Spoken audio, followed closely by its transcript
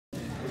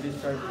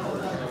So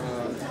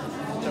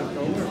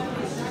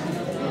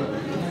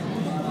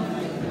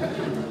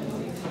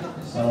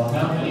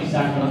how many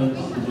sacraments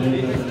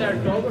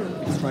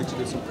He's trying to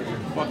do something.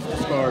 What's the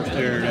scores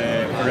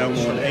there? Around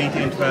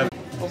 1:18-12.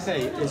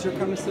 Okay, is your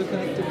camera still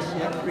connected?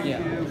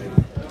 Yeah.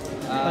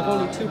 I've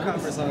only 2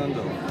 cameras on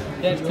though.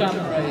 That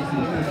camera is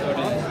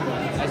recording.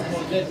 I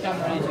suppose that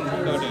camera is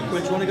recording.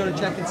 Which one are you going to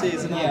check and see?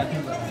 Is it on? Yeah.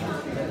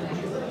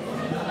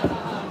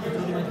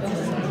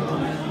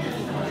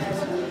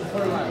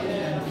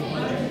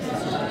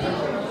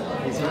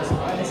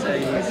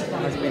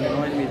 Has been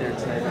annoying me there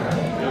today.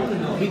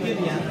 He did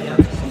the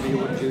answer somebody who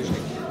wouldn't usually.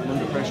 I'm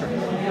under pressure.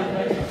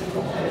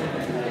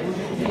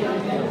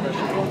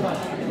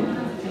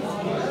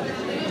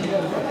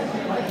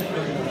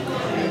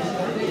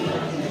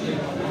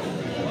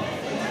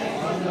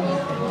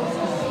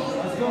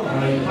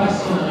 Alright,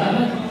 question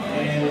 11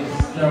 is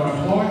there were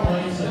 4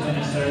 points of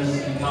ministers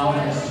in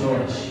Calvinist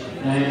Church.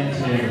 Name 2.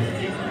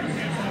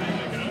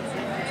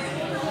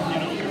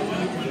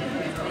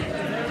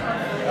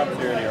 That's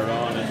earlier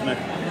on, isn't it?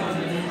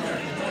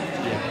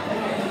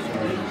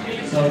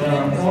 So there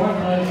are 4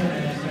 points of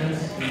ministers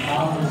in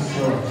Calvinist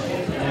Church.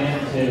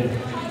 Name 2.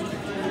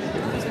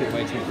 Must be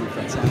waiting for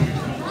that sound.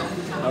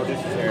 No, this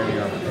is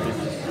earlier. This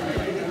is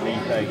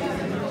lead take.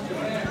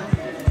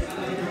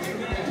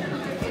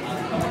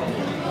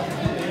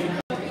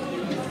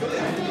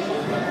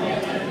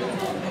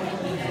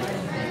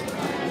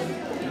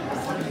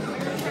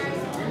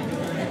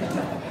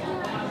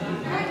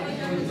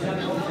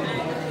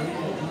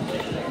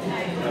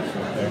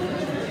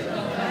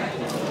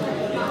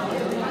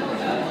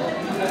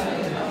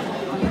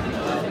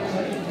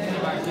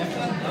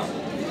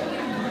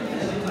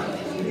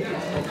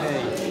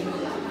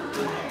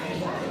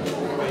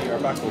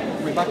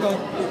 We're back on.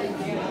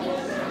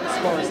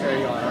 Scores there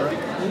you are, alright?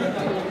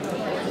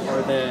 Or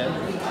the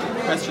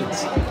questions?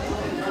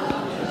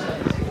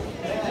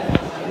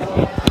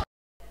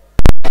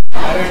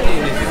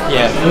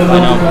 Yeah, I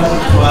know.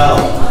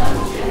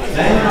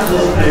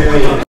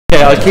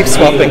 Okay, I'll keep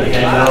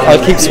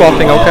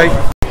swapping. Okay?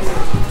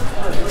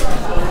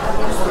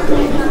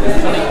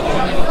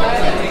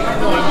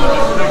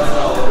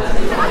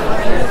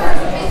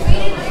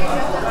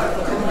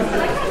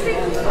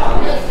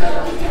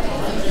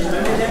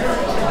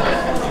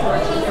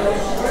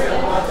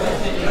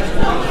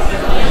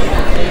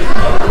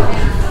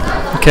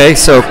 Okay,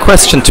 so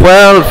question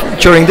 12.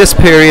 During this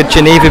period,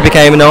 Geneva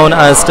became known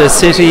as the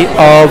city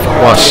of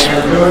what?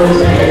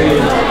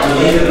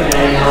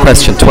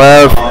 Question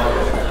 12.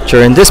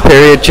 During this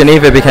period,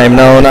 Geneva became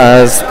known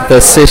as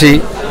the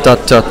city ...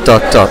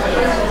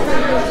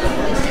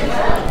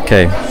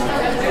 Okay.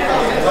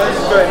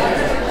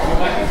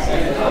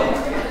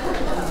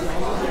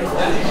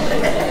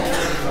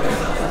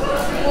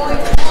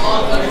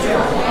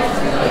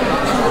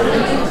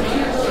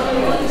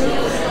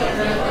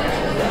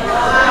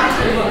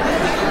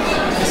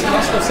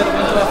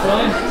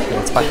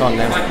 It's back on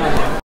now.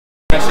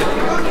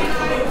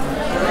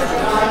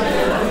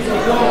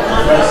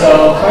 So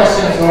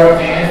question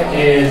 14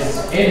 is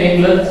in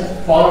England,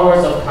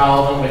 followers of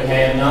Calvin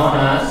became known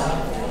as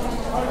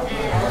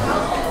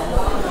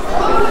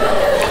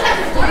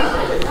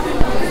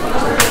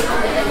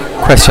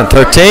Question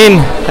 13,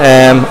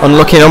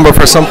 unlucky number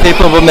for some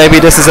people, but maybe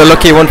this is a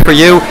lucky one for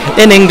you.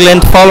 In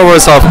England,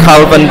 followers of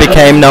Calvin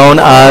became known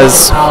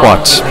as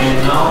what?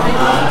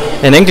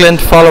 In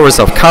England, followers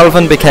of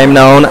Calvin became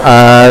known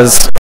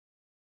as...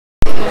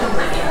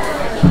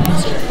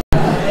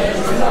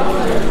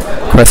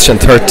 Question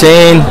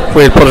 13,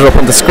 we'll put it up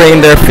on the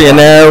screen there for you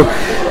now.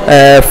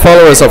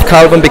 Followers of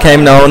Calvin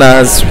became known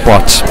as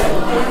what?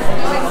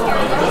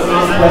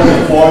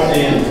 Question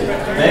 14.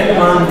 Name the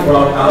man who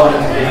brought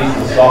Calvin to the east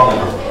of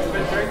Scotland.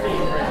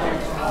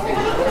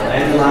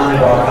 Name the man who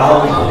brought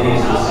Calvin to the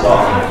east of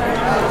Scotland.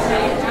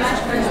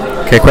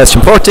 Okay,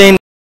 question 14.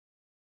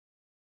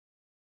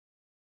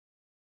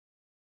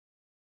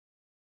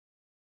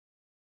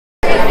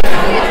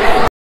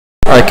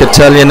 I could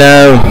tell you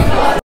now.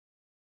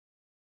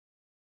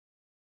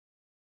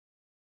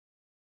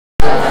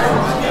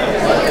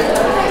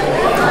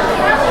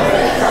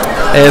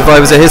 If I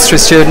was a history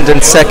student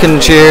in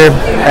second year,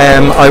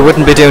 I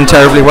wouldn't be doing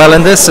terribly well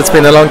in this. It's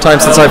been a long time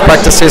since I've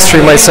practiced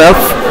history myself.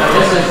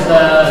 This is the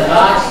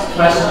last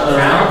question of the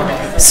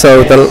round.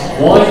 So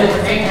Why did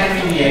King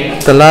Henry VIII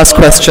the last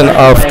question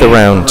of the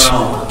round.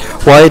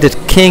 Why did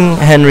King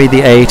Henry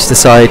VIII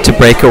decide to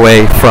break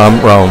away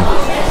from Rome?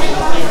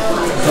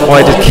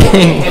 Why did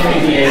King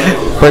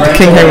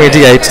Henry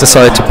VIII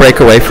decide to break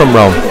away from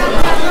Rome?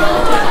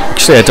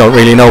 Actually, I don't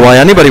really know why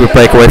anybody would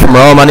break away from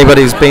Rome.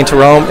 Anybody who's been to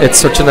Rome, it's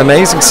such an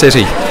amazing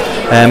city.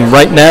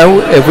 Right now,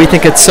 if we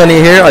think it's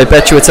sunny here, I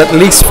bet you it's at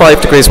least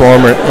 5 degrees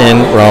warmer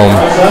in Rome.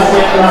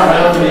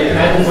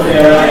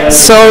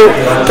 So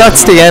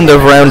that's the end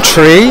of round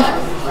 3.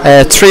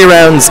 3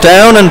 rounds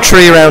down and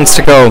 3 rounds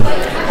to go.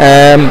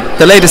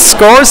 The latest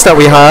scores that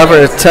we have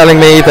are telling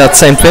me that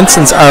St.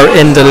 Vincent's are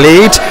in the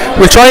lead.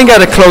 We'll try and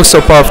get a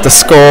close-up of the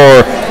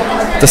score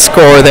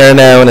there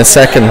now in a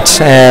second.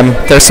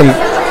 There's some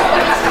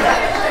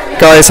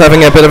guys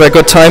having a bit of a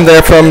good time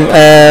there from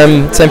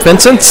St.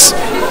 Vincent's.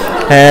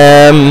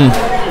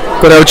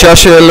 Good old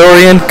Joshua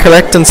Lurian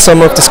collecting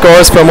some of the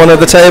scores from one of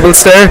the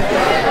tables there.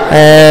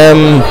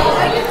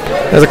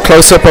 There's a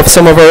close-up of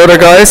some of our other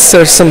guys.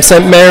 There's some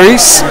St.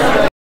 Mary's.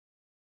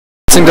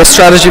 Their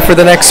strategy for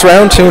the next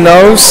round, who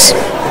knows?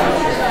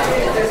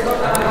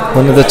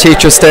 One of the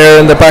teachers there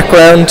in the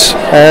background.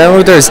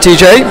 There's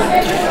DJ,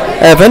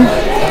 Evan.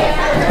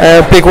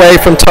 Big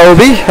wave from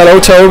Toby. Hello,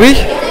 Toby.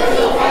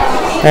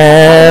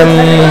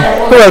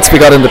 Who else we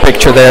got in the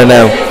picture there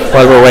now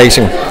while we're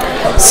waiting?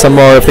 Some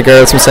more of the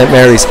girls from St.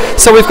 Mary's.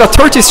 So we've got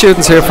 30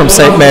 students here from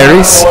St.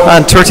 Mary's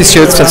and 30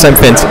 students from St.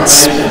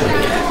 Vincent's.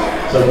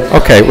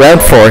 Okay,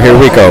 round 4, here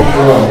we go.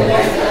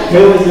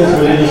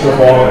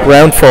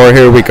 Round 4,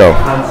 here we go.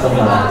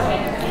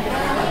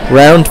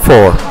 Round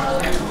 4.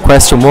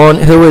 Question 1,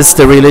 who is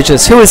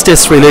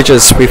this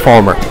religious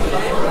reformer?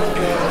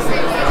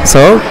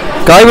 So,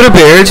 guy with a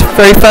beard,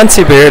 very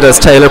fancy beard as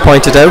Taylor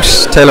pointed out.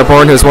 Taylor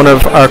Bourne, who's one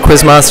of our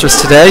quiz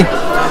masters today.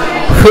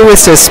 Who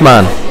is this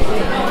man?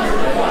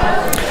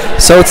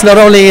 So it's not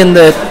only in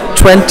the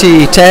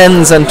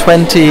 2010s and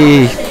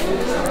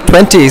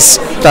 2020s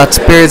that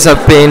beards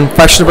have been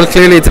fashionable.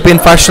 Clearly they've been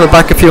fashionable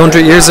back a few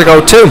hundred years ago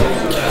too.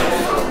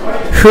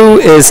 Who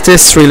is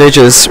this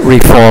religious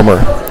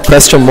reformer?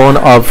 Question 1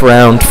 of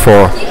round 4.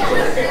 So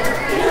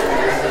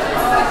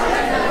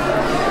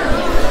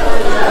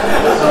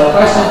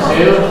question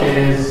 2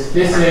 is,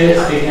 this is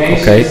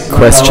Ignatius. Okay,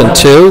 question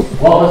 2.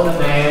 What was the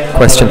name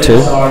Question of the 2.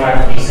 religious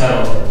order he set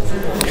up?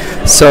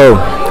 So,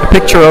 a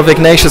picture of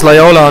Ignatius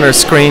Loyola on our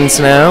screens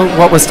now.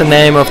 What was the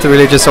name of the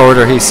religious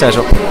order he set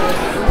up?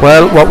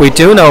 Well, what we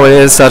do know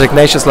is that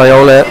Ignatius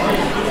Loyola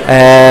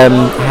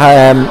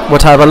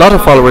would have a lot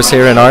of followers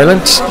here in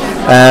Ireland.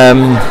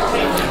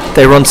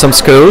 They run some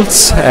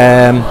schools.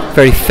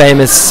 Very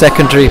famous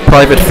secondary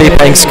private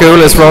fee-paying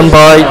school is run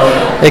by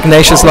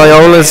Ignatius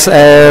Loyola's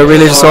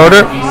religious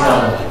order.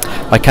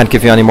 I can't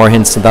give you any more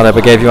hints than that. If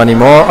I gave you any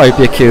more, I'd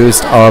be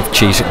accused of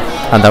cheating,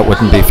 and that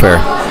wouldn't be fair.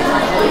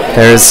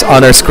 There's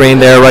on our screen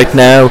there right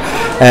now,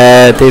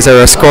 these are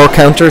our score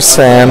counters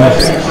who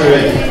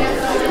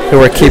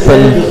are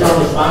keeping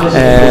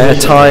an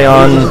eye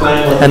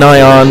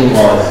on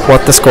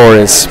what the score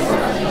is.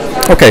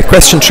 Okay,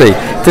 question 3.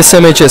 This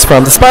image is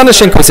from the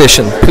Spanish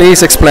Inquisition.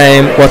 Please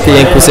explain what the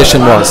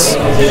Inquisition was.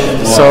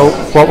 So,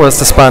 what was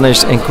the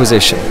Spanish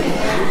Inquisition?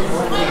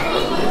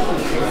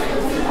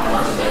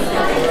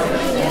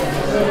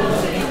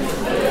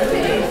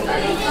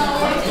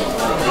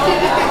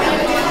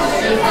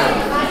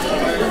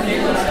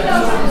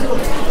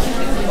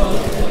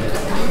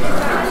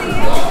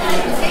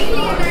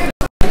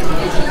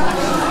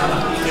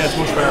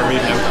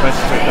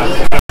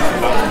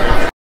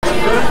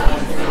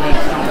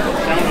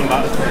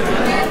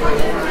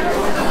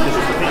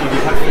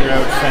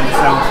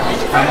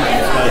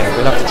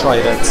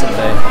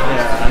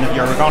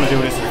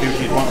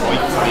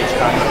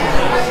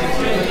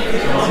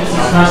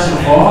 Question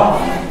 4.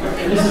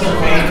 This is a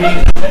painting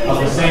of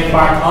the St.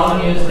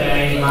 Bartholomew's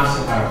Day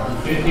Massacre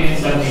in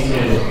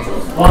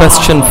 1572.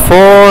 Question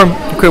 4.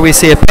 Could we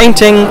see a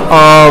painting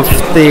of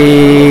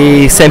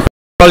the St.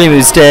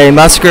 Bartholomew's Day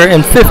Massacre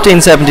in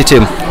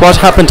 1572? What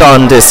happened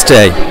on this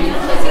day?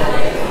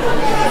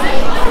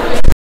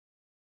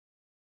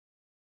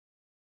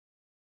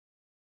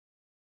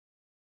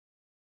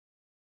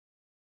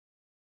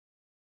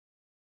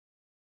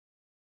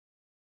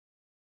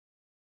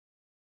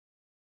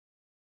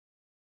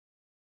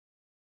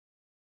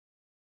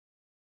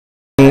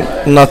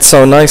 Not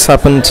so nice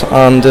happened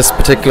on this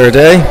particular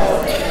day.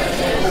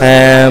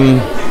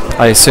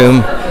 I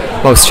assume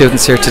most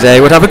students here today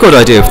would have a good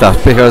idea of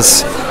that,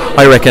 because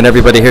I reckon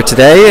everybody here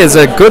today is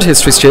a good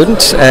history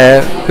student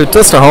who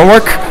does their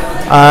homework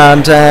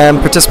and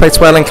participates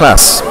well in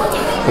class.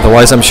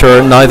 Otherwise I'm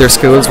sure neither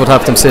schools would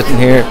have them sitting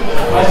here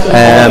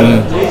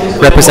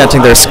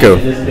representing their school.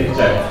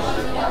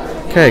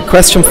 Okay,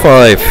 question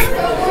 5.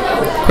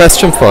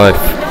 Question 5.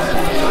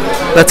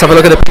 Let's have a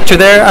look at the picture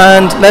there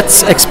and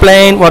let's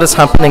explain what is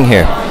happening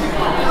here.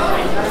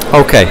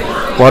 Okay,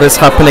 what is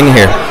happening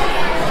here?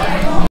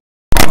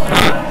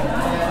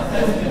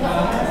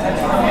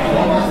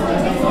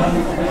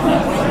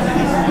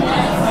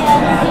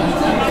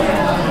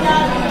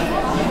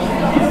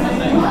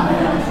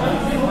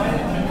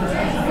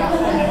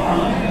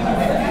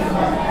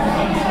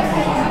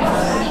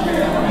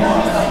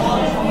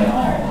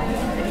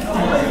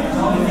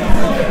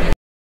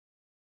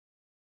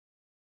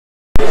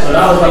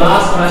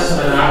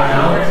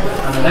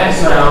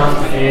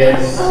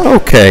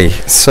 Okay,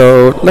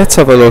 so let's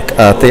have a look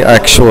at the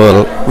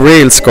actual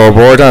real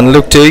scoreboard, and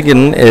Luke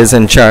Deegan is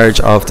in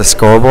charge of the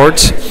scoreboard.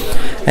 So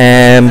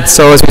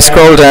as we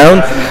scroll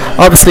down,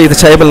 obviously the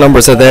table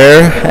numbers are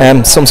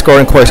there, some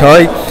scoring quite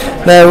high.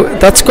 Now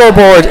that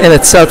scoreboard in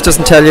itself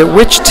doesn't tell you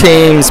which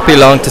teams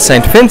belong to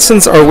St.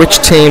 Vincent's or which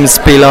teams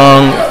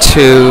belong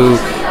to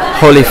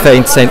Holy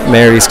Faith St.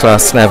 Mary's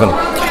Glasnevin.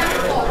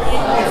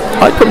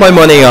 I put my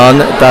money on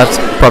that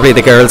probably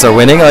the girls are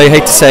winning. I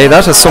hate to say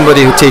that as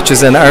somebody who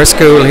teaches in our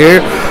school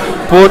here,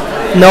 but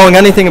knowing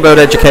anything about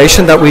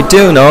education that we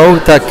do know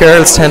that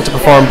girls tend to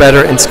perform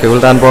better in school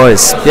than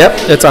boys.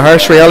 Yep, it's a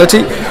harsh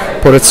reality,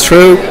 but it's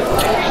true.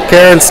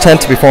 Girls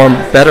tend to perform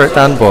better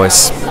than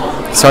boys.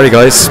 Sorry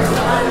guys.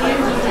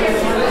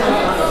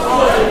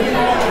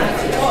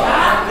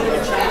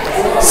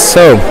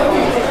 So,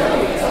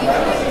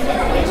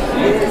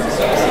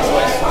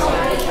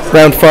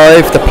 round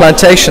 5, the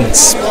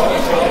plantations.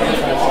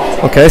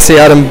 Okay, see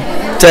Adam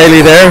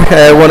Daly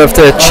there, one of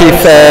the chief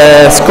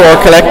score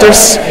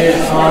collectors.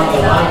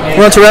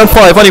 We're on to round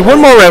 5, only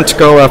one more round to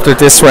go after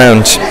this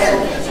round.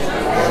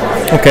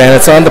 Okay, and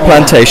it's on the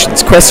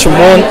plantations. Question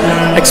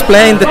 1,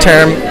 explain the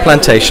term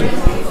plantation.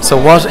 So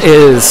what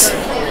is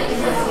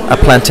a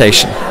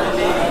plantation?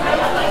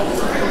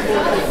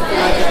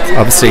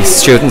 Obviously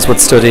students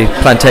would study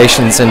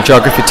plantations in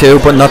geography too,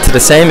 but not to the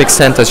same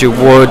extent as you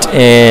would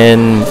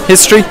in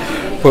history,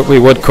 but we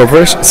would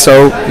cover it.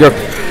 So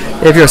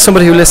if you're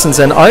somebody who listens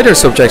in either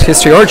subject,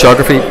 history or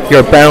geography,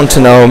 you're bound to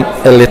know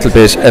a little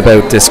bit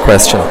about this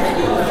question.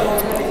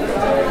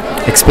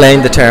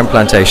 Explain the term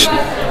plantation.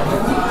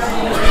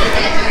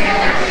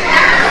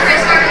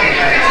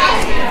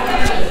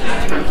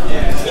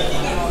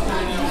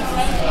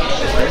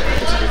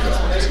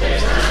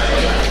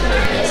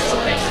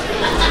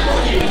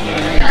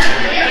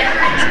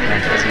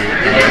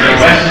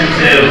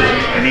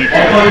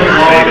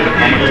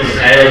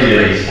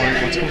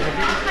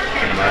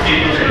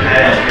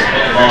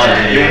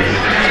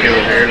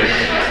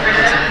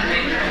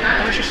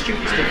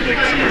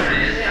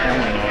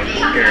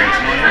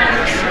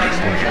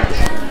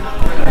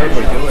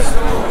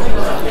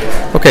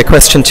 Okay,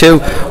 question 2.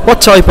 What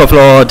type of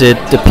law did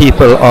the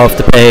people of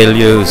the Pale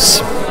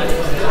use?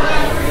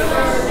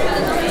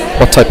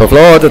 What type of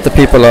law did the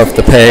people of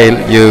the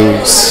Pale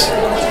use?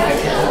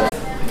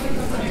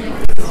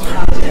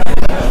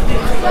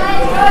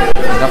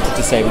 I'd have to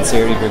disable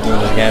Siri if we're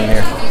doing it again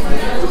here.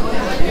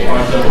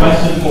 Alright, so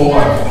question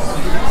 4.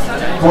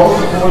 What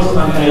was the forced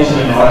plantation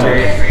in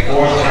Ireland?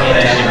 Forced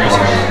plantation in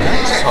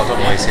Ireland. Just hold up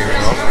my Siri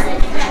off.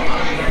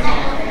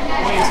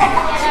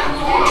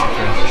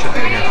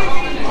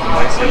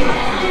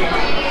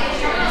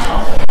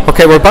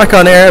 Okay, we're back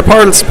on air.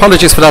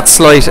 Apologies for that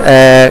slight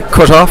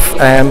cut off.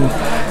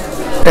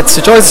 It's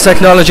the joys of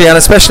technology, and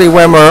especially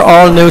when we're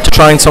all new to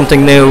trying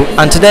something new.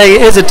 And today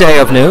is a day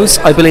of news.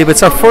 I believe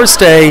it's our first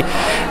day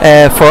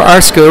for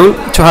our school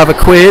to have a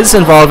quiz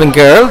involving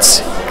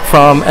girls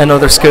from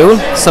another school.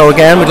 So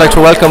again, we'd like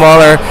to welcome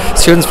all our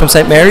students from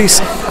St.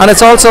 Mary's. And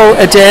it's also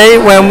a day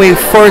when we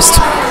first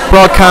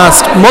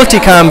broadcast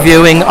multicam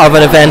viewing of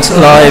an event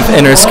live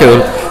in our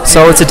school.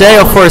 So it's a day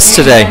of firsts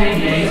today.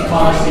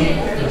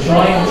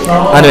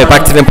 Anyway,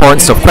 back to the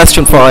important stuff.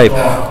 Question 5.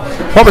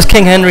 What was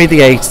King Henry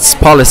VIII's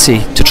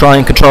policy to try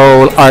and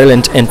control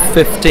Ireland in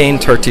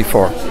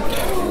 1534?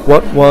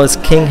 What was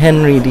King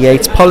Henry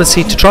VIII's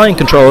policy to try and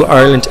control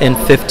Ireland in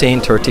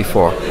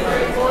 1534?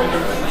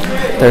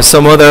 There's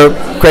some other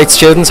great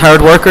students,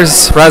 hard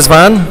workers.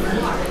 Razvan,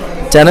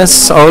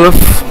 Dennis,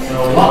 Olaf.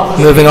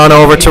 Moving on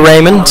over to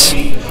Raymond.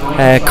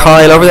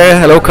 Kyle over there.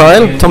 Hello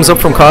Kyle. Thumbs up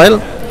from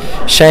Kyle.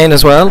 Shane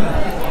as well.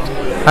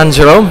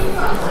 Angelo.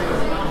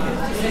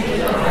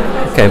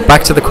 Okay,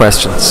 back to the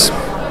questions.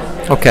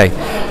 Okay,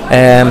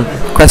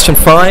 question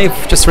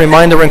 5. Just a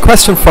reminder, we're in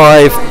question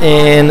 5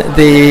 in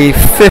the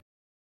 5th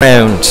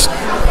round.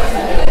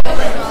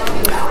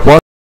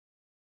 What?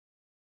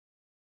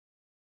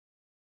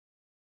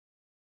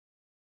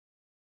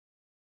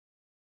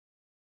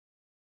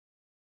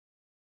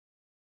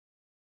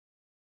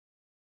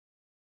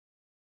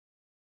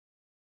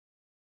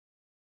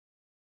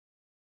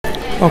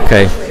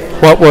 Okay,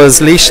 what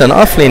was Laois and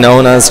Offaly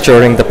known as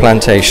during the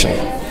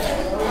plantation?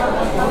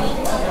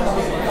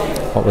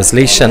 What was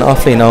Laois and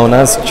Offaly known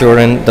as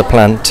during the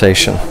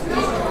plantation?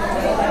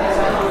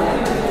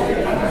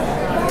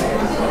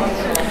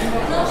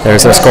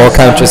 There's our score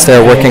counters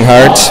there working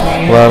hard.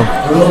 Well,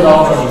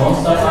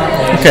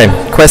 okay,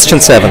 question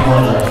 7.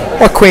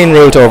 What queen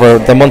ruled over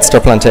the Munster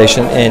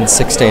plantation in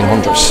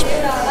 1600?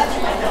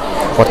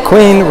 What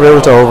queen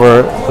ruled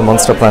over the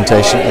Munster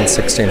plantation in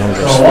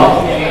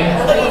 1600?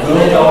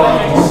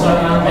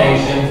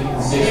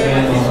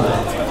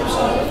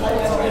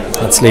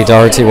 That's Lee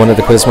Doherty, one of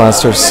the quiz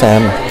masters.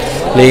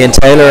 Lee and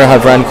Taylor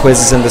have run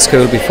quizzes in the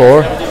school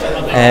before.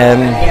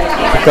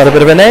 They've got a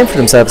bit of a name for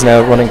themselves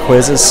now, running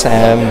quizzes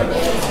in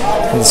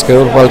the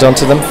school. Well done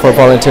to them for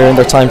volunteering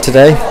their time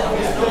today.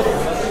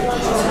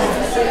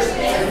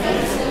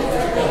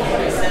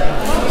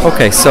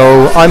 Okay,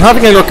 so I'm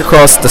having a look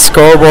across the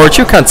scoreboard.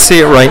 You can't see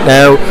it right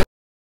now.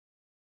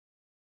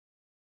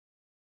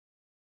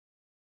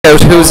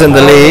 Out who's in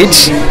the lead.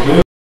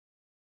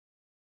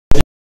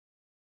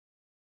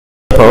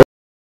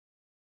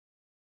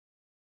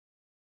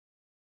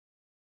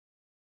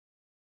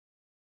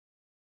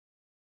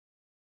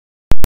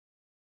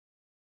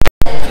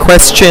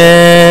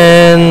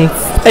 Question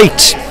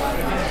 8.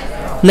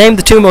 Name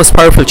the 2 most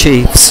powerful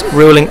chiefs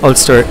ruling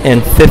Ulster in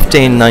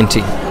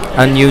 1590,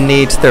 and you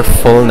need their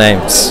full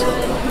names.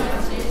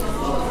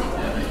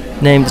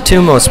 Name the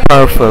two most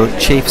powerful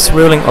chiefs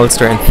ruling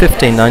Ulster in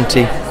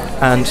 1590,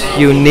 and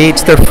you need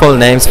their full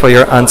names for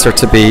your answer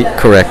to be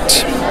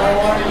correct.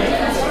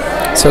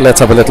 So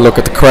let's have a little look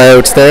at the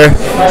crowd there.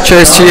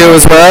 Cheers to you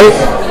as well.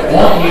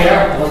 What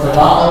year was the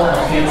Battle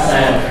of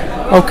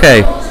Kinsale?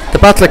 Okay, the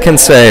Battle of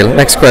Kinsale.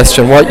 Next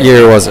question, what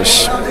year was it?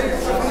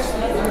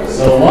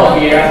 So what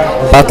year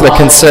was Battle of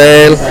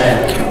Kinsale.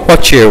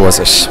 What year was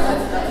it?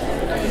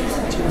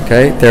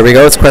 Okay, there we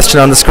go. It's a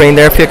question on the screen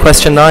there for you.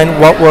 Question 9.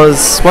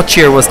 What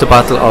year was the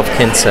Battle of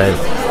Kinsale?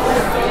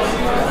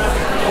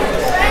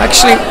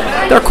 Actually,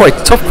 they're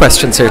quite tough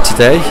questions here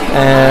today.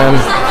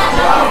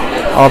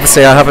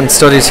 Obviously, I haven't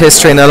studied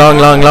history in a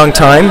long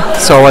time,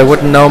 so I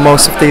wouldn't know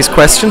most of these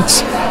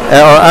questions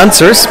or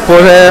answers.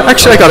 But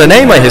actually, I got an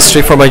A in my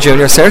history for my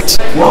junior cert.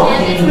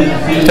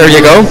 There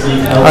you go.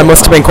 I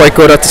must have been quite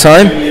good at the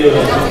time.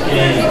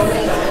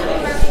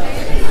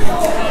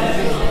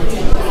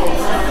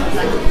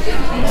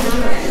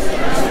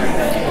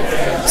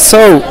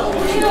 So,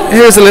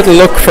 here's a little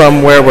look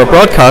from where we're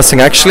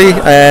broadcasting actually.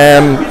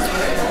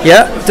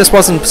 Yeah, this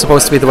wasn't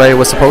supposed to be the way it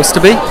was supposed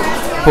to be,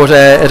 but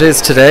it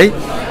is today.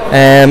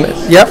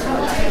 Yeah.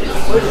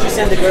 Where did you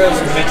send the girls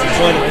to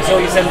join them? So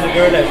you sent the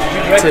girl out. Did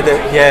you direct To the,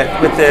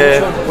 yeah,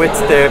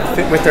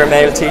 with their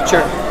male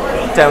teacher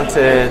down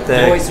to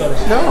the boys'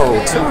 toilet? no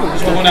to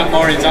The one at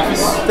Maureen's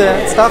office.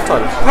 the staff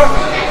toilet.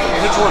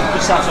 Which one?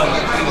 Which staff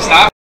toilet? The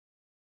staff.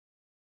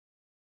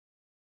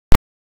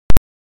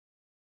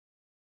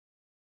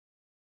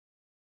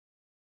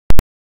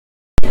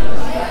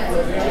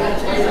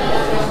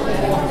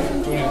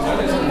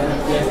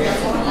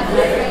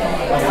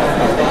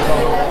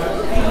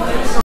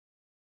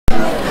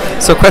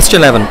 So question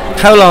 11.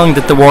 How long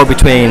did the war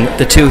between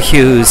the two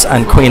Hughs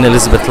and Queen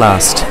Elizabeth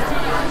last?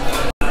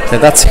 Now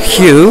that's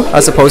Hugh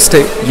as opposed to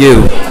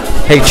you.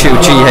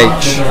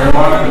 H-U-G-H.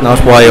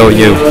 Not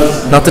Y-O-U.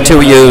 Not the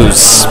two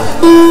U's.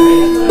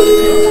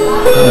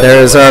 And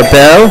there's our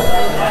bell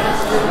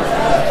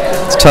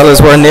to tell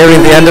us we're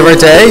nearing the end of our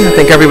day. I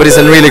think everybody's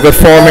in really good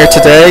form here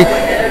today.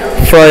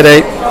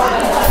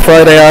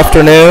 Friday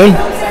afternoon.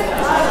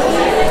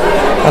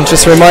 And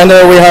just a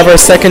reminder, we have our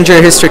second year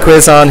history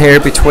quiz on here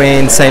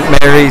between St.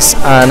 Mary's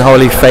and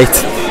Holy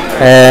Faith.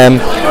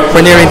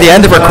 We're nearing the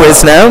end of our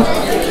quiz now.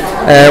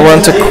 We're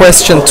on to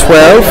question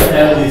 12.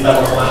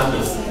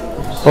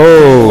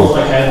 Oh,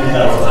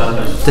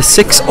 the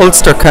 6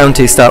 Ulster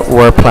counties that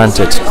were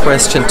planted.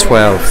 Question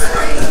 12.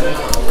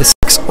 The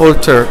 6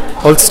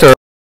 Ulster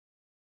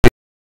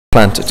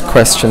planted.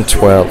 Question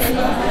 12.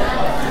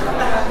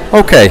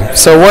 Okay,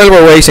 so while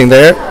we're waiting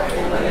there,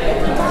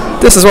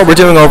 this is what we're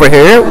doing over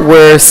here.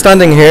 We're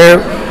standing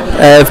here.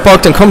 If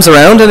Bogdan comes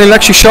around, and he'll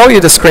actually show you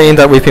the screen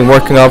that we've been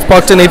working off.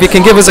 Bogdan, if you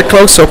can give us a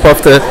close-up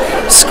of the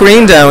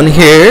screen down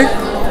here.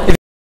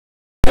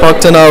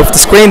 Bogdan, of the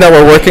screen that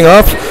we're working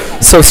off,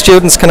 so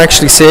students can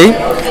actually see.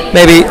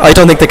 Maybe, I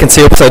don't think they can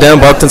see upside down,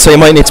 Bogdan, so you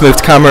might need to move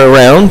the camera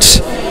around.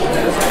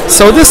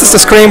 So this is the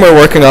screen we're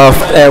working off,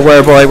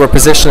 whereby we're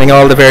positioning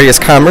all the various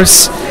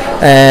cameras.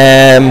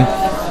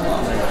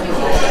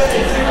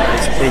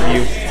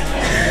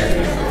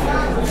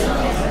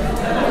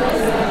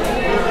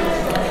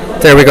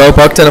 There we go,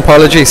 Bogdan,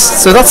 apologies.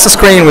 So that's the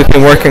screen we've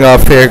been working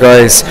off here,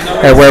 guys,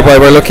 whereby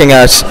we're looking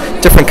at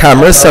different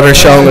cameras that are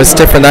showing us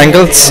different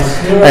angles.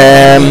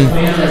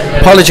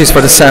 Apologies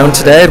for the sound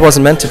today, it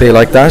wasn't meant to be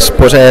like that,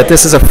 but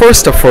this is a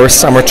first of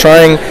firsts, and we're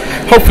trying,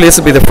 hopefully this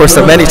will be the first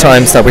of many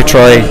times that we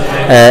try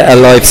a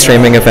live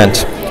streaming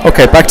event.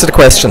 Okay, back to the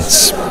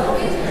questions.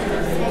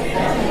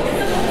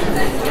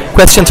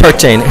 Question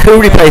 13.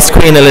 Who replaced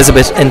Queen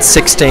Elizabeth in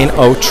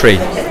 1603?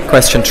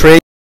 Question 3.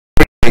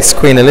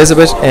 Queen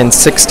Elizabeth in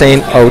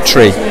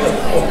 1603.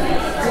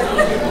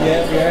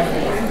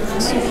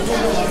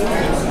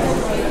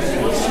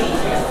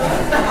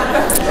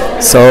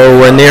 So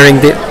we're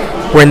nearing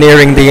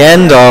the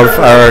end of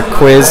our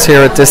quiz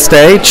here at this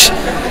stage.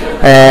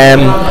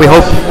 We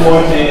hope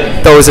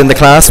those in the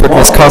class with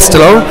Miss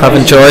Costello have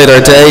enjoyed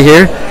our day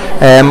here.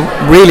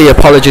 Really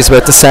apologies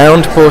about the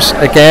sound, but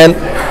again,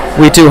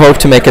 we do hope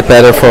to make it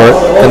better for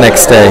the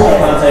next day.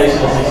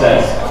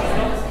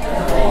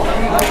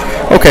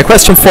 Okay,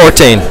 question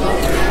 14.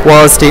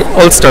 Was the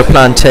Ulster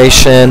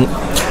plantation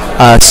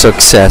a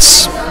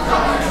success?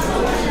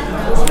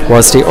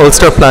 Was the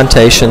Ulster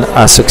plantation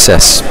a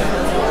success?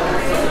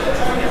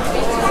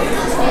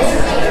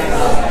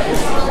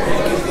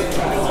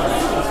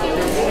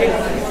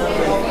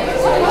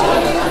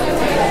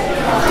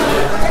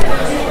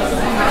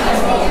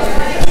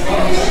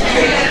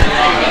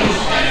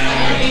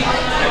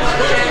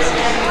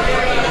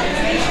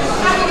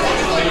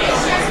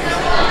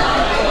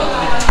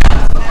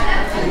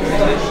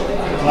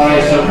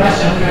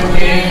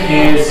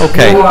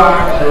 Okay.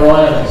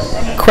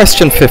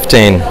 Question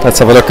 15. Let's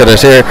have a look at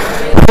it here.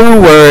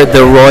 Who were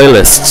the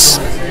Royalists?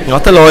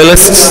 Not the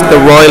Loyalists, the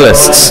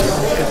Royalists.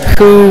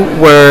 Who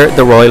were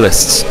the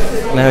Royalists?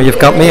 Now you've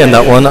got me in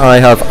that one. I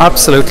have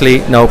absolutely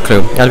no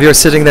clue. And if you're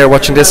sitting there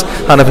watching this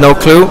and have no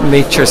clue,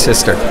 meet your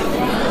sister.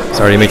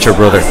 Sorry, meet your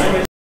brother.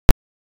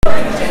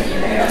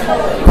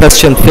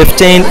 Question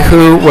 15.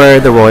 Who were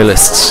the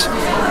royalists?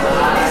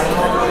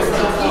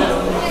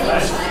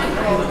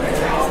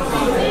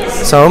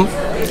 So,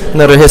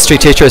 another history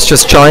teacher has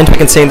just joined. We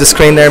can see on the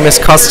screen there Miss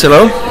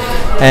Costello. We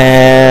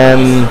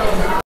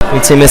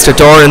can see Mr.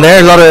 Doran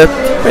there.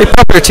 Very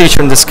popular teacher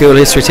in the school,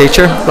 history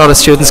teacher. A lot of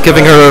students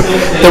giving her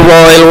the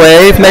royal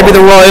wave. Maybe the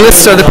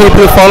royalists are the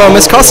people who follow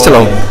Miss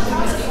Costello.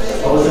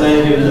 What was the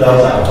name given to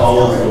those that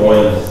opposed the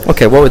royalists?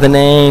 Okay, what were the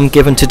name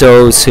given to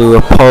those who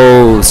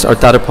oppose or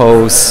that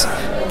oppose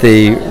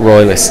the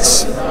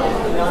royalists?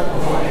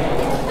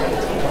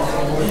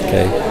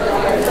 Okay.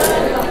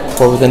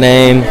 What were the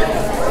name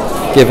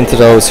given to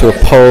those who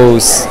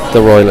oppose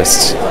the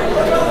royalists?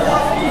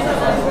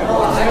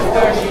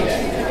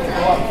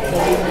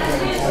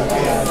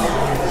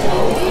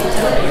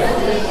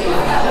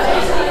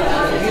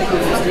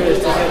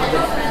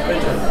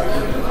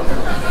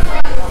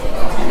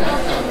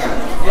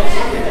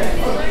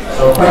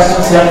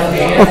 Question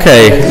 17.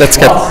 Okay, let's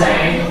get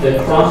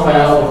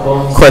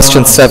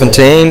question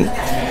 17.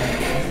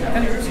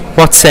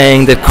 What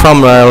saying did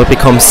Cromwell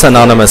become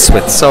synonymous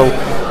with? So,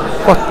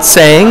 what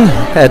saying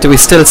do we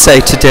still say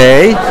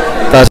today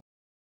that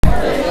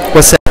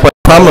was said by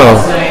Cromwell?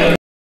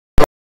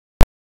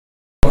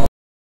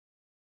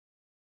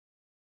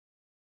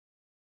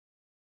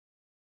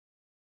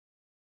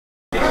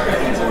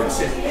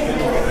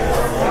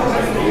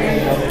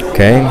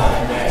 Okay.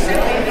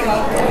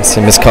 I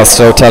see Miss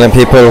Costello telling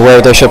people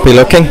where they should be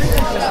looking.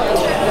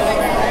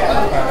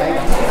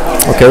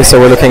 Okay, so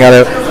we're looking at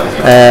a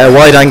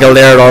wide angle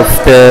there of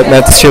the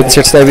amount of students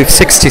here today. We have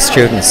 60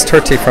 students,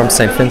 30 from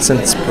St.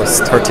 Vincent's plus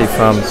 30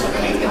 from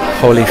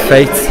Holy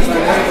Faith.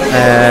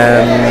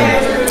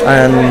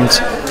 And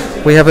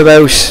we have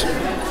about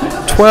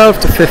 12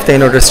 to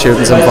 15 other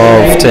students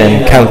involved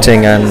in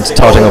counting and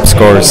totting up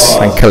scores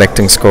and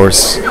collecting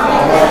scores.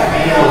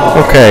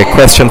 Okay,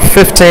 question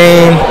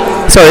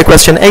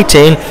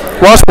 18.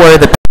 What were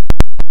the...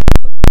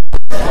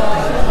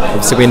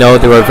 Obviously we know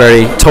there were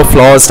very tough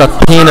laws that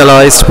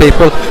penalised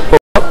people, but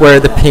what were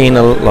the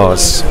penal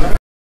laws?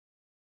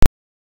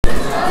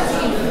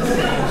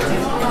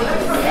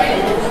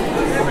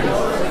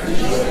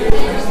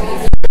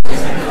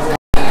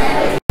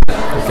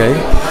 Okay,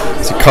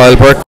 so Kyle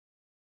Burke.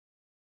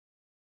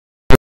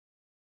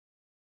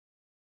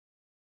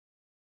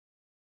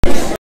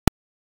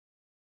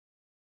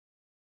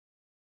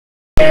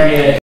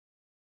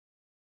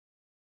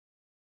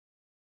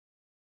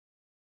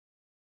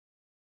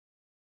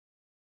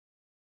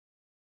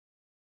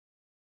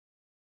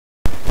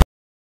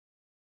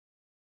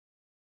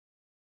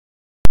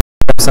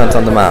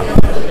 On the map.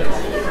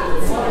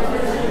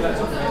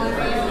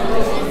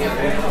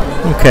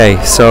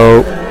 Okay,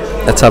 so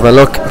let's have a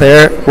look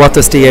there. What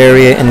does the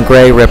area in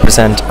grey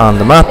represent on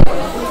the map?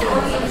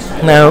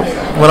 Now,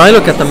 when I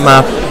look at the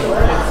map,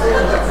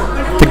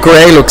 the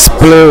grey looks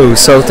blue.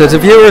 So to the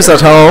viewers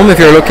at home, if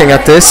you're looking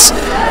at this,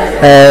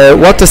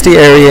 what does the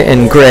area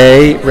in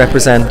grey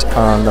represent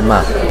on the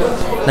map?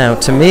 Now,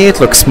 to me, it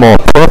looks more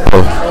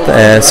purple.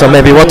 So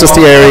maybe what does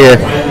the area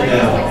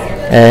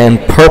and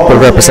purple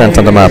represent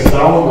on the map? A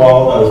stone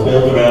wall that was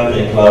built around the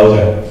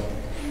enclosure.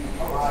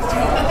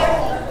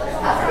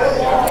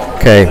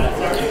 Okay,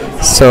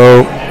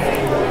 so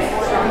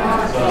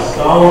A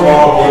stone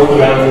wall built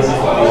around this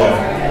enclosure.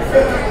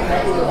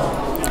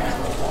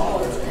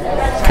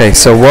 okay,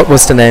 so what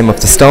was the name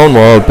of the stone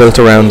wall built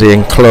around the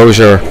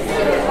enclosure?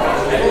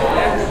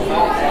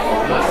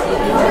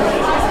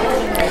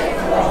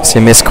 See,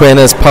 Miss Quinn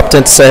has popped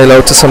in to say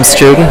hello to some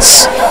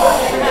students.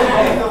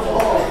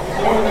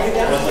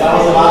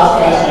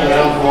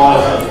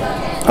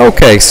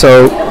 Okay,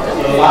 so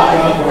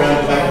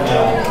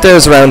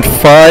there's round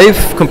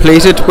 5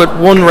 completed with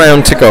 1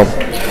 round to go.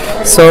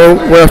 So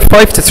we're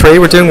 5 to 3,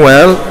 we're doing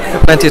well.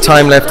 Plenty of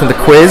time left in the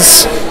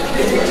quiz.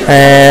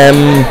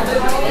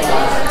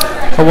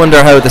 I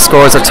wonder how the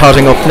scores are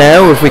totting up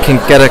now. If we can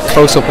get a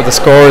close up of the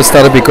scores,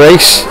 that'll be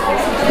great.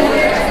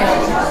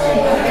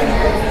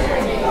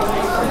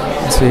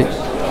 Let's see,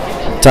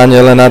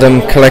 Daniel and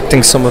Adam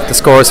collecting some of the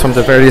scores from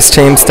the various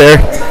teams there.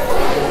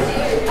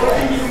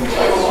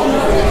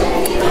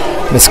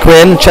 Miss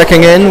Quinn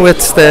checking in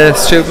with the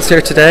students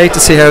here today to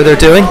see how they're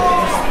doing.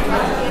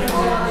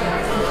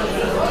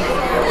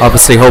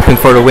 Obviously hoping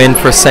for a win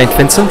for St.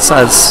 Vincent's,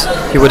 as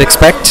you would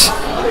expect.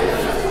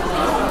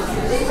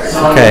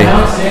 Okay.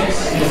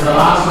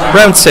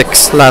 Round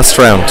 6, last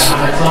round.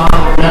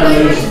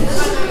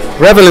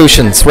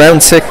 Revolutions,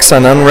 round 6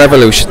 and on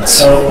revolutions.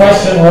 So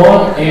question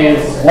 1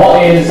 is,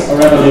 what is a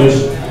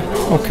revolution?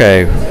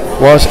 Okay,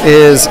 what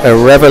is a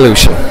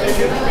revolution?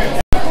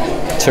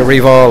 To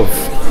revolve.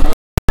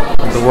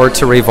 The word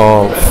to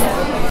revolve.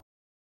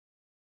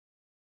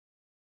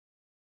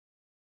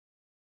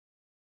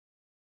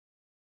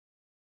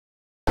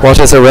 What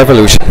is a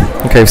revolution?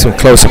 Okay, some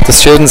close up the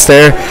students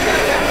there,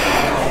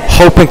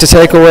 hoping to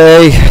take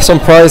away some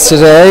prize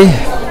today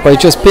by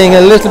just being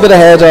a little bit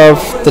ahead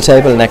of the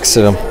table next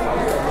to them.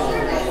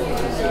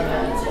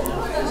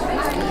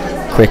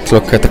 Quick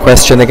look at the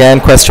question again.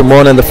 Question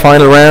 1 in the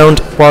final round.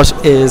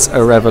 What is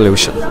a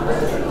revolution?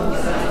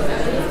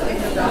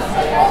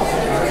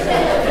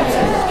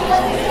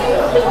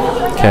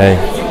 Okay.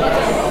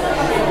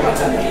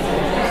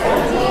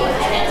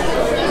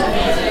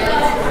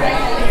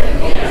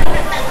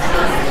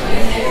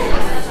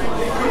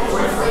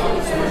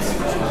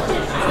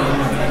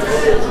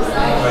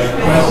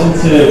 Question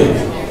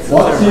 2.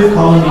 What two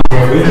colonies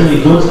were originally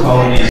Dutch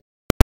colonies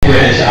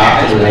British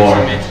after the war?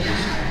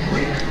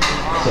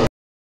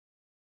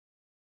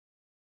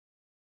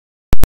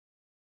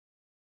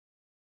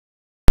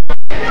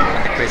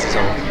 And the quiz is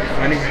over.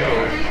 Winning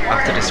goal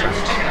after this round.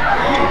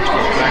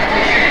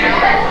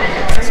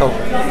 So,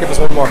 give us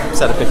one more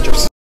set of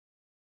pictures.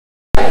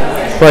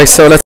 Right,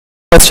 so let's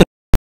question.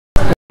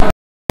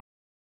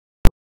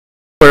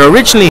 Were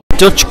originally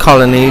Dutch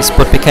colonies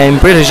but became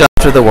British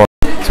after the war.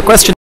 So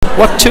question,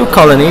 what two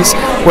colonies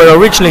were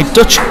originally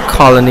Dutch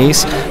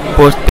colonies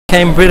but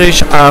became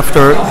British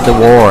after the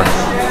war?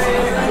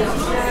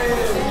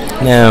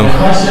 Now,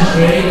 Question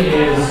 3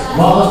 is,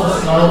 what was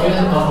the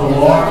slogan of the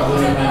War of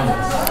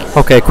Independence?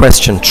 okay,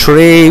 question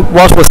 3.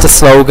 What was the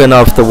slogan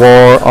of the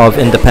War of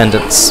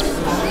Independence?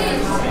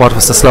 What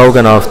was the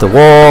slogan of the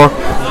War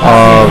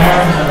of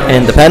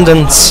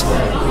Independence?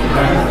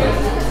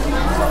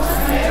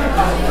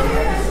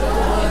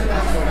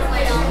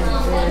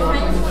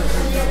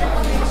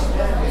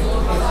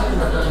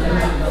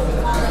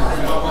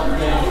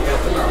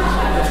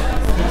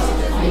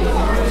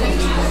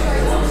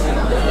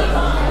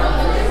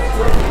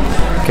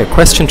 Okay,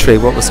 question 3.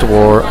 What was the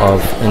War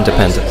of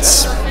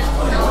Independence?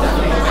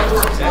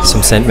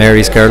 Some St.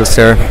 Mary's girls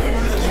there.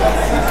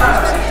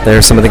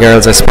 There's some of the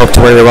girls I spoke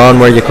to earlier on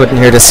where you couldn't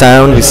hear the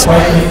sound.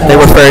 They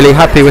were fairly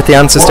happy with the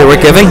answers they were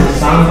giving.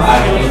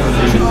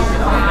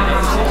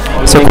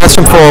 So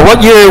question 4.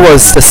 What year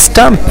was the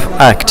Stamp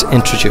Act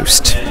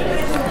introduced?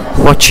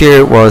 What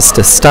year was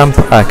the Stamp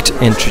Act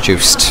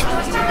introduced?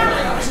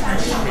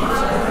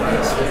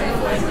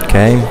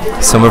 Okay,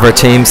 some of our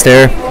teams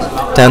there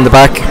down the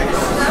back.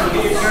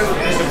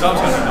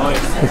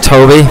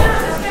 Toby,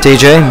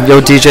 DJ, yo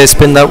DJ,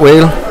 spin that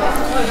wheel.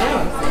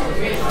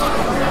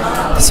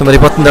 Somebody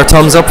putting their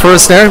thumbs up for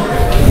us there.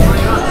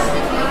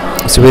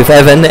 So we have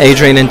Evan,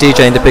 Adrian and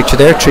DJ in the picture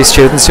there, 3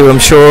 students who I'm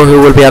sure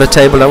who will be at a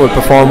table that will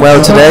perform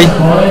well today.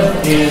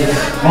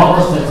 What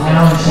was the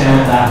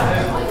Townshend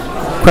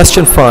Act?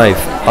 Question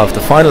 5 of the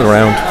final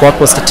round. What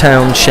was the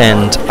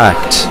Townshend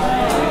Act?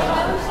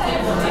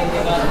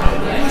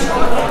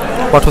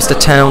 What was the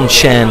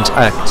Townshend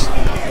Act?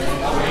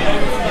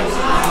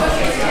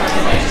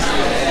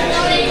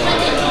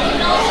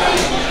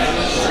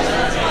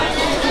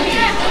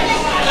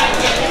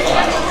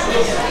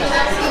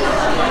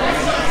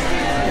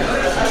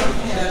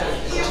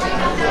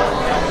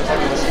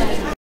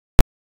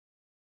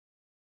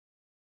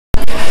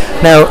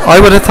 Now, I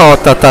would have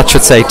thought that that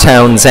should say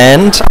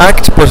Townsend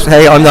Act, but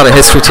hey, I'm not a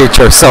history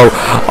teacher, so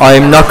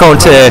I'm not going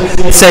to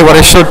say what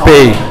it should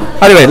be.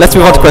 Anyway, let's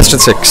move on to question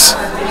 6.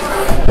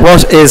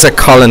 What is a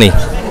colony?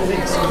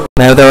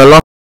 Now, there are a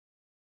lot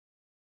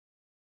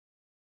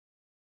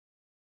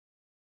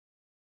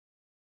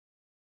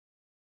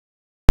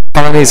of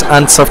colonies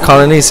and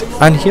sub-colonies,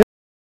 and here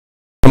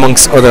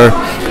amongst other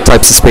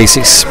types of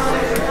species.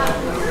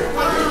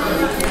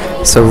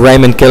 So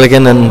Raymond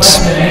Gilligan and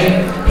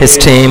his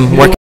team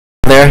working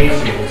there.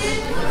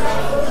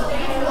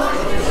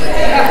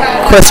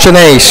 Question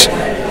 8.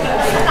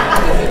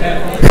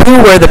 Who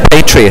were the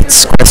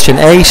Patriots? Question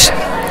 8.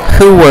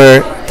 Who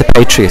were the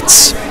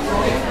Patriots?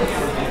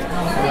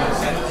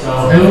 So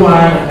who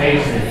are the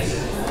Patriots?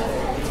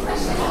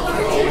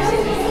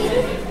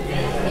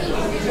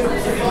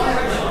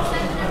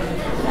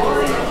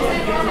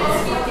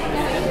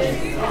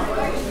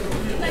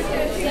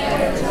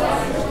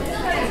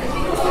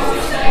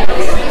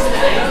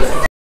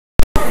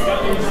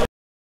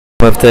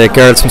 Of the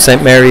girls from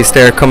St. Mary's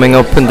there coming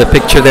up in the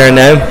picture there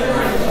now.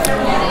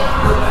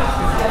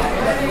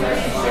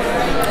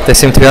 They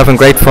seem to be having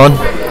great fun.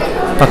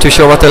 Not too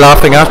sure what they're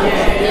laughing at,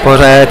 but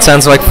it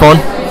sounds like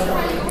fun.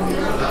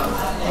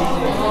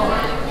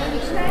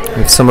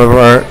 We have some of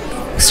our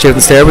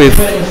students there. We've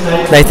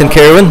Nathan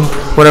Kirwan,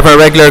 one of our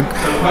regular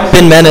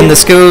bin men in the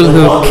school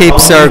who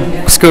keeps our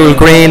school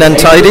green and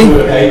tidy.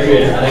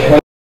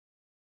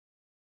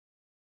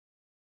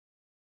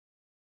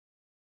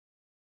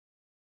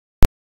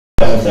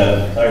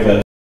 Sorry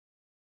about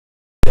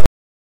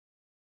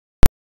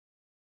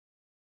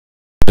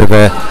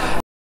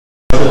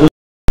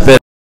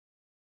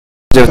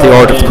With the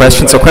order of the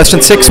question. So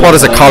question 6, what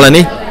is a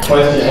colony?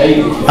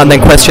 And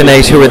then question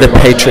 8, who are the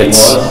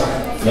Patriots?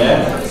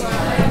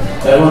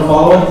 Everyone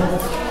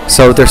following?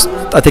 So there's,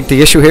 I think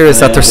the issue here is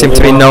that there seem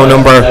to be no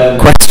number.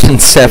 Question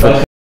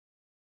 7.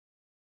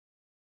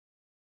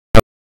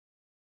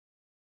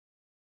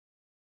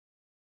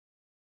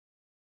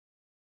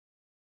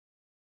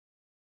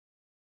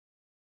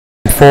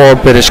 4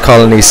 British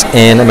colonies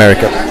in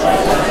America.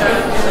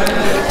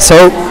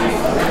 So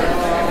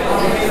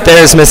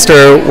there's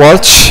Mr.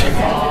 Walsh,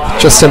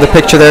 just in the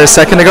picture there a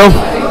second ago.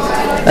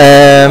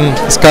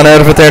 He's gone out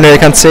of it there now, you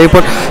can't see,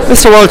 but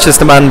Mr. Walsh is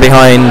the man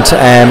behind,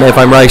 if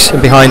I'm right,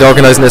 behind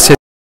organising this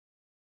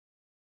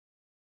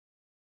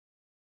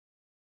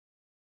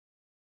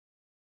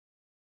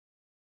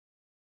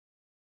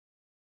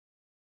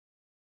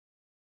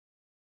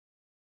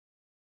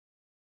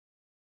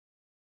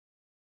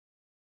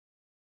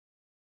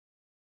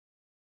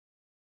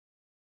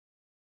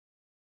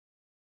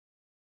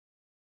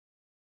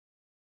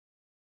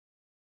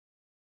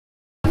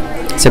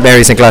St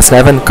Mary's in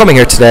Glasnevin, coming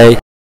here today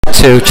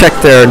to check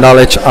their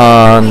knowledge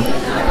on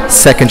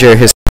second year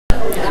history.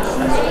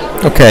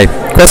 Okay,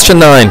 question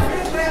 9.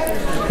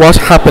 What's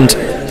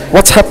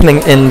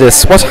happening in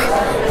this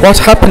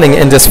happening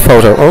in this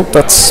photo? Oh,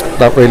 that's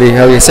not really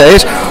how you say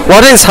it.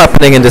 What is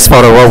happening in this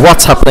photo, or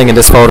what's happening in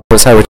this photo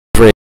is how it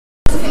reads.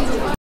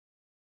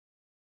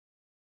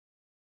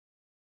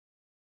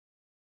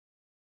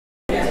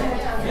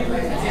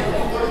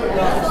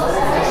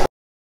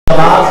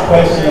 Last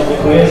question of the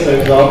quiz.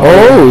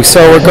 Oh, so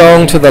we're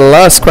going to the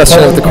last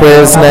question of the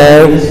quiz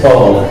now.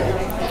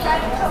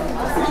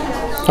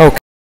 Okay.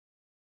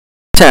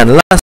 10.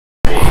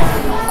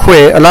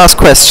 Last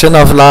question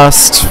of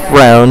last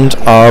round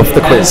of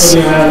the quiz.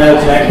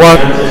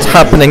 What's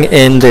happening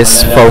in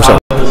this photo?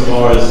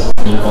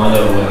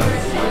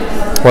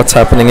 What's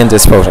happening in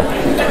this photo?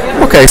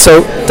 Okay,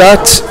 so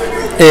that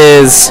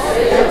is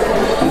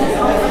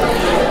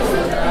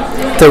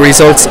the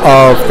results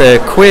of the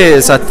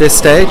quiz at this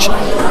stage.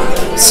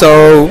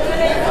 So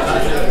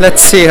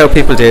let's see how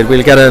people did.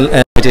 We'll get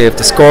an idea of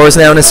the scores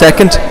now in a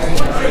second. I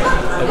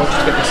want you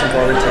to get me some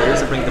volunteers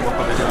and bring them up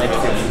and we can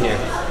interview them here.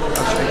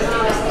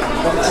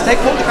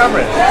 Hold the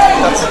camera.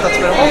 That's what I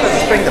want.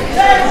 Let's bring them.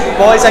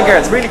 Boys and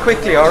girls, really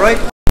quickly, alright?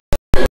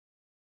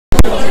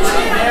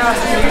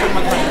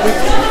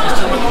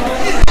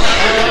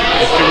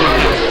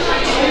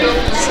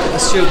 The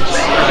students.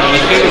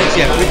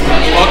 Yeah,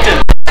 walked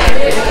in.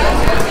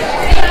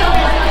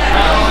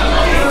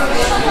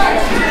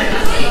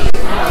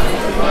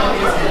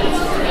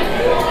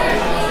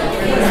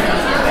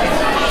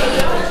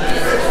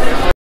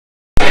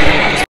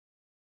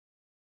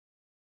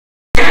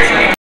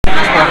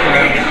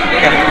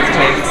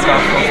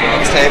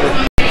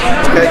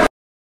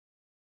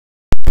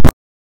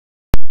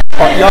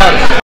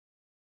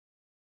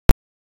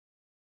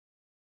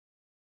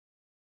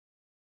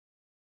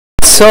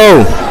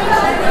 So,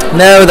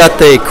 now that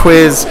the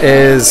quiz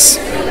is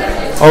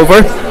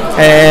over,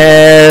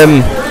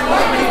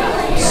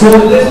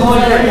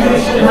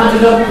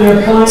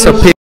 so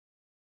people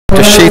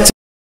the sheets.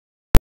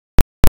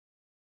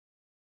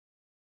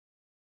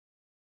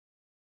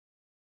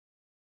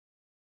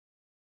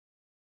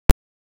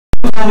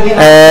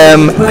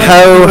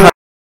 How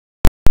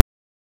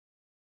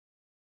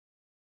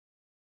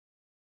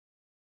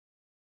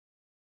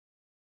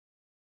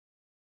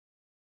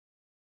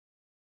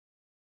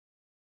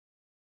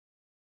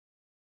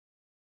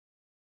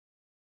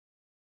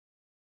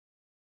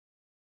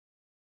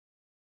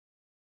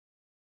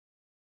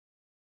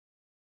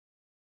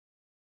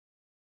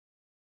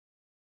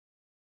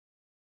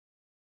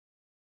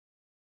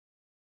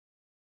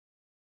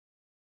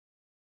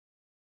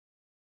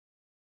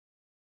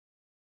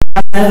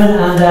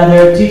And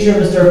their teacher,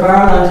 Mr.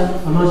 Farrell,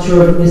 and I'm not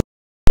sure if this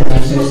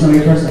actually some of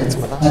your first names. I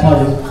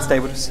apologize. Stay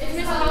with us.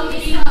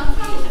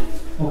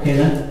 Okay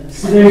then.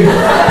 So there you go.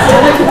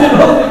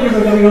 Both of you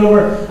for coming over.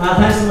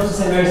 Thanks so much to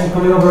St. Mary's for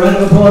coming over. Round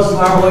of applause from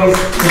our boys to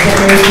St.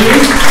 Mary's,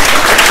 please.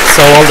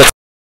 So all the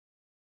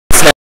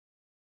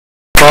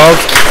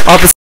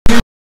obviously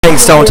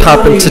things don't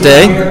happen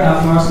today.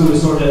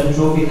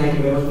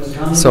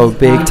 So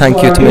big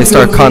thank you to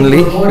Mr.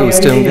 Connolly who is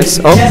doing this.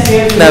 Oh,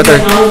 now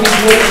they're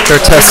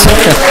testing.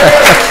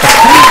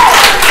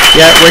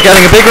 Yeah, we're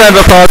getting a big round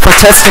of applause for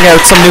testing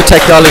out some new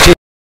technology.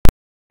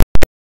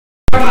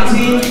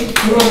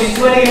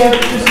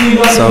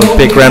 So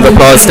big round of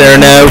applause there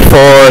now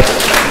for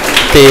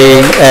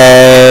the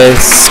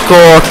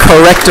score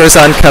correctors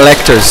and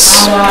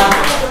collectors.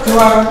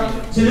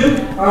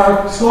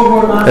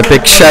 A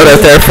big shout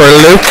out there for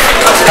Luke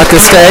at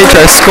this stage,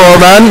 our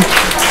scoreman.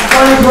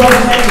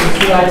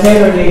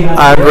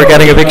 And we're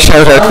getting a big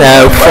shout out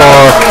now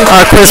for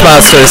our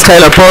quizmasters,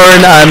 Taylor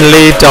Byrne and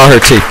Lee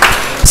Doherty.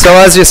 So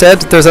as you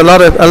said, there's a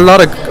lot of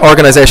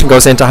organisation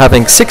goes into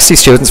having 60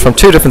 students from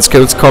 2 different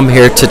schools come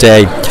here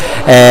today.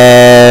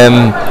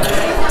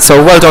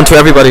 So well done to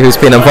everybody who's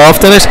been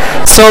involved in it.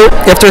 So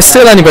if there's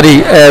still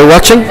anybody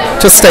watching,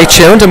 just stay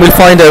tuned and we'll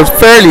find out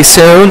fairly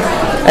soon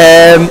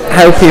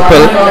how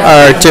people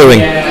are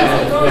doing.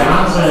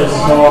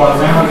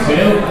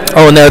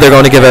 Oh, now they're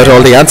going to give out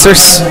all the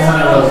answers.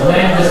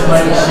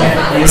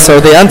 So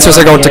the answers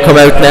are going to come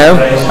out now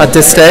at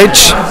this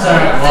stage.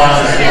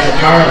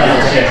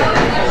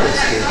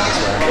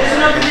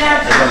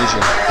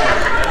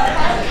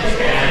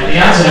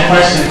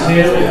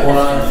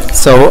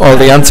 So all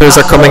the answers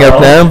are coming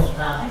out now.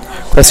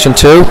 Question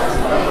 2.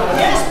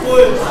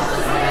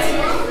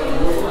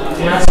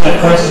 The answer to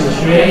question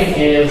 3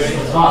 is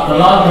the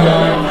long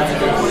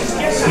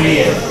line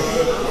speed.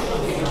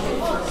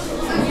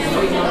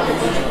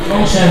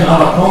 Function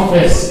of a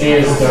compass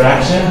is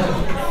direction,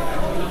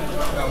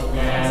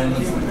 and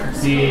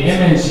the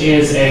image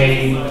is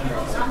a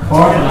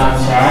coordinate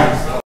chart